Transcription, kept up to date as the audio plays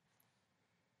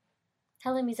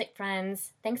Hello, music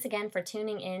friends. Thanks again for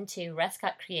tuning in to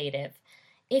Rescott Creative.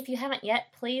 If you haven't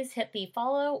yet, please hit the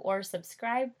follow or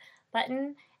subscribe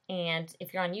button. And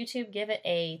if you're on YouTube, give it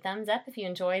a thumbs up if you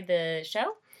enjoyed the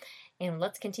show. And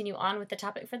let's continue on with the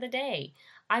topic for the day.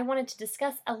 I wanted to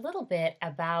discuss a little bit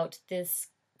about this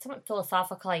somewhat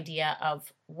philosophical idea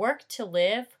of work to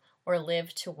live or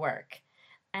live to work.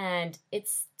 And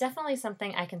it's definitely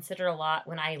something I consider a lot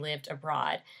when I lived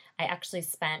abroad. I actually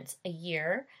spent a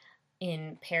year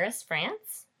in Paris,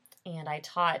 France, and I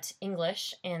taught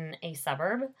English in a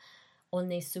suburb,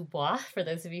 Aulnay-sous-Bois, for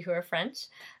those of you who are French.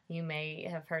 You may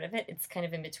have heard of it. It's kind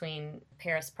of in between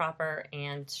Paris proper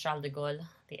and Charles de Gaulle,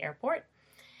 the airport.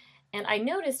 And I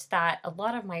noticed that a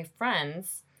lot of my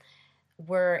friends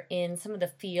were in some of the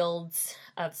fields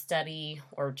of study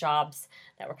or jobs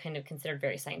that were kind of considered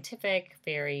very scientific,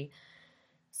 very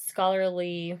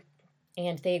scholarly,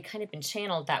 and they had kind of been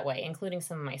channeled that way, including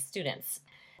some of my students.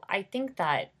 I think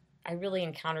that I really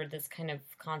encountered this kind of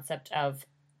concept of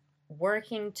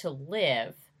working to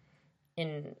live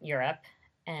in Europe,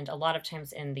 and a lot of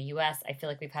times in the US, I feel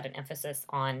like we've had an emphasis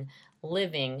on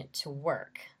living to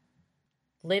work.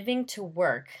 Living to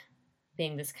work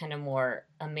being this kind of more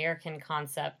American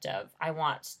concept of I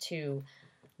want to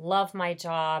love my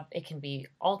job. It can be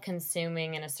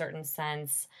all-consuming in a certain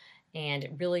sense,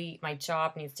 and really my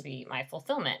job needs to be my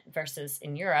fulfillment, versus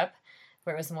in Europe,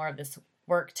 where it was more of this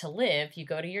work to live. You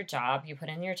go to your job, you put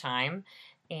in your time,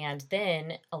 and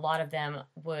then a lot of them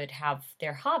would have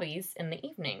their hobbies in the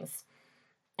evenings.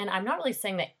 And I'm not really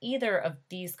saying that either of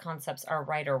these concepts are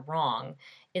right or wrong.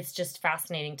 It's just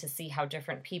fascinating to see how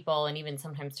different people and even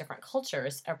sometimes different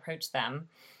cultures approach them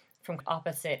from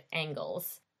opposite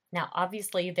angles. Now,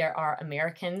 obviously, there are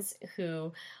Americans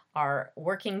who are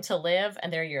working to live,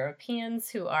 and there are Europeans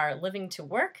who are living to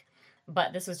work.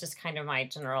 But this was just kind of my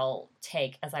general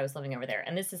take as I was living over there.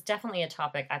 And this is definitely a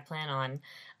topic I plan on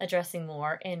addressing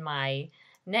more in my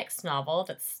next novel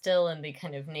that's still in the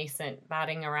kind of nascent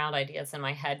batting around ideas in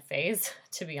my head phase,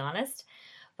 to be honest.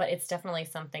 But it's definitely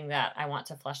something that I want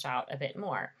to flesh out a bit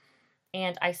more.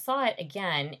 And I saw it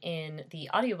again in the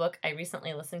audiobook I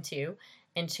recently listened to,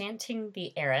 Enchanting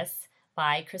the Heiress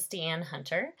by Christie-Anne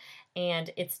Hunter. And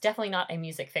it's definitely not a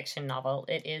music fiction novel.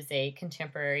 It is a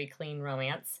contemporary clean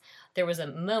romance. There was a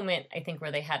moment, I think,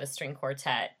 where they had a string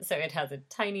quartet, so it has a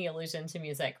tiny allusion to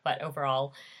music, but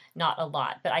overall, not a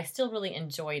lot. But I still really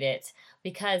enjoyed it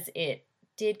because it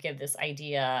did give this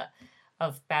idea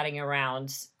of batting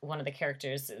around. One of the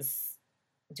characters is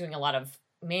doing a lot of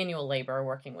manual labor,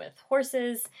 working with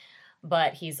horses,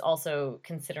 but he's also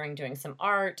considering doing some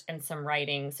art and some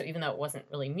writing. So even though it wasn't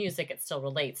really music, it still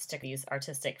relates to these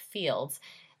artistic fields.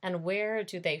 And where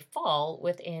do they fall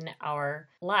within our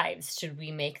lives? Should we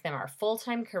make them our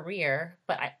full-time career?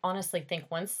 But I honestly think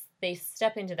once they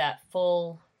step into that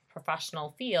full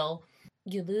professional field,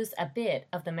 you lose a bit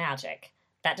of the magic.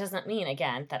 That doesn't mean,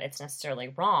 again, that it's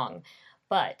necessarily wrong,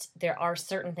 but there are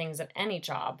certain things of any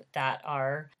job that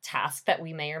are tasks that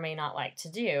we may or may not like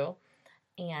to do.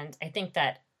 And I think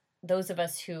that those of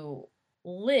us who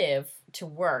live to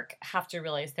work have to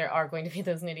realize there are going to be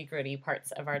those nitty-gritty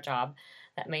parts of our job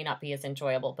that may not be as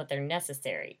enjoyable, but they're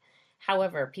necessary.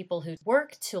 However, people who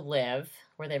work to live,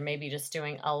 where they're maybe just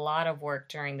doing a lot of work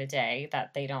during the day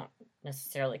that they don't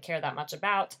necessarily care that much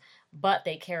about, but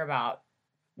they care about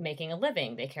making a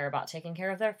living, they care about taking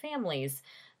care of their families,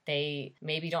 they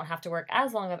maybe don't have to work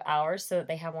as long of hours so that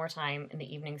they have more time in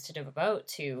the evenings to devote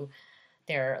to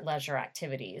their leisure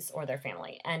activities or their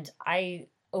family. And I,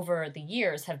 over the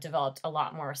years, have developed a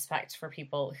lot more respect for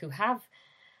people who have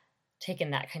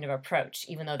taken that kind of approach,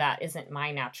 even though that isn't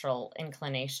my natural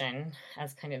inclination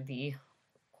as kind of the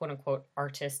quote-unquote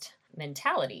artist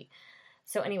mentality.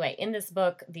 So anyway, in this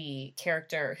book, the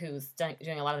character who's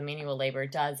doing a lot of the manual labor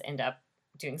does end up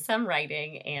doing some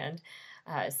writing and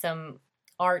some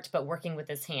art, but working with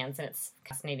his hands, and it's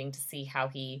fascinating to see how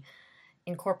he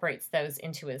incorporates those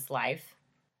into his life.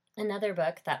 Another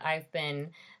book that I've been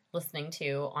listening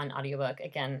to on audiobook,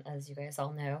 again, as you guys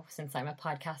all know, since I'm a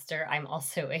podcaster, I'm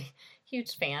also a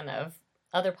huge fan of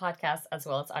other podcasts as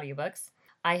well as audiobooks.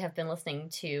 I have been listening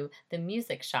to The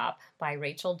Music Shop by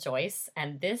Rachel Joyce,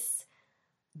 and this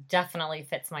definitely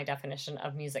fits my definition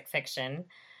of music fiction,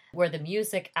 where the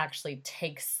music actually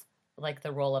takes like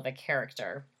the role of a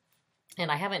character.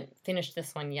 And I haven't finished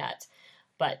this one yet,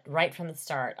 but right from the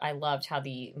start, I loved how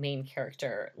the main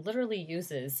character literally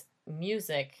uses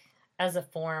music as a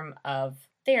form of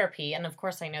therapy. And of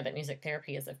course, I know that music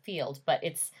therapy is a field, but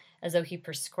it's as though he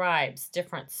prescribes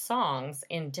different songs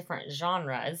in different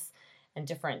genres and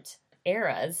different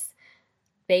eras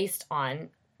based on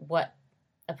what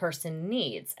a person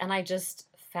needs. And I just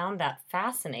found that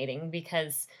fascinating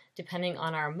because depending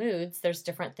on our moods, there's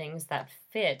different things that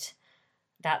fit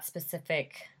that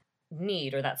specific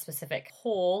need or that specific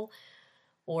hole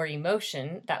or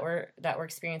emotion that we're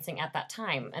experiencing at that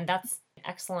time. And that's an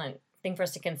excellent thing for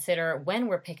us to consider when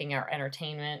we're picking our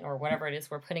entertainment or whatever it is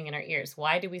we're putting in our ears.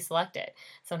 Why do we select it?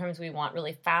 Sometimes we want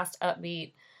really fast,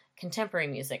 upbeat, contemporary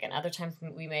music, and other times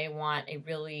we may want a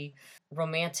really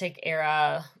romantic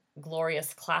era,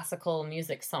 glorious classical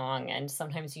music song, and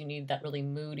sometimes you need that really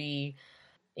moody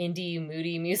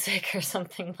music or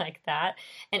something like that.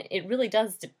 And it really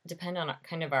does depend on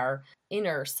kind of our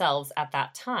inner selves at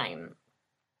that time.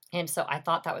 And so I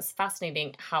thought that was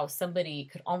fascinating how somebody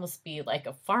could almost be like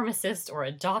a pharmacist or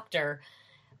a doctor,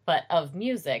 but of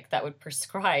music, that would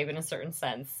prescribe, in a certain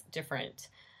sense, different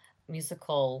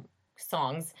musical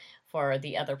songs for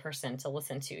the other person to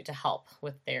listen to help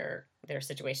with their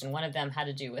situation. One of them had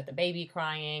to do with a baby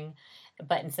crying,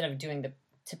 but instead of doing the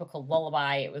typical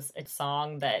lullaby, it was a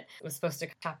song that was supposed to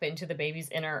tap into the baby's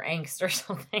inner angst or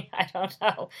something. I don't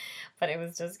know, but it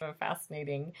was just a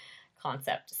fascinating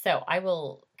concept. So I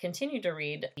will continue to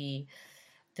read the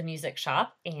Music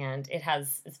Shop, and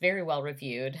it's very well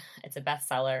reviewed. It's a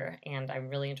bestseller, and I'm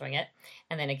really enjoying it.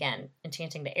 And then again,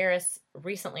 Enchanting the Heiress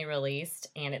recently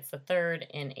released, and it's the third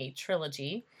in a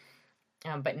trilogy,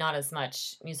 but not as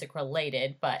much music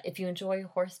related. But if you enjoy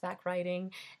horseback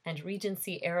riding and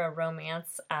Regency era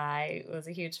romance, I was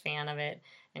a huge fan of it.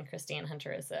 And Christine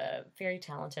Hunter is a very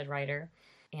talented writer.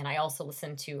 And I also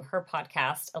listen to her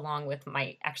podcast along with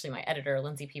my editor,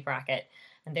 Lindsay P. Brackett.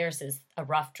 And theirs is A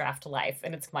Rough Draft Life.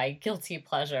 And it's my guilty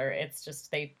pleasure. It's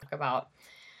just, they talk about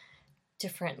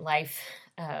different life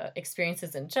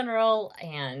experiences in general.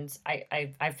 And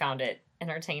I found it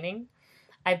entertaining.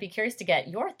 I'd be curious to get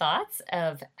your thoughts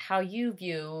of how you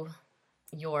view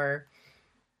your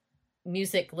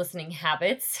music listening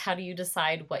habits. How do you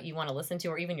decide what you want to listen to,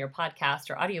 or even your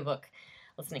podcast or audiobook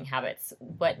listening habits?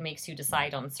 What makes you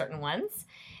decide on certain ones?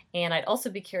 And I'd also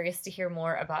be curious to hear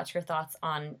more about your thoughts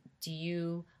on, do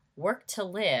you work to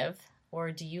live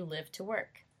or do you live to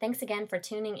work? Thanks again for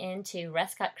tuning in to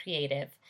Rescott Creative.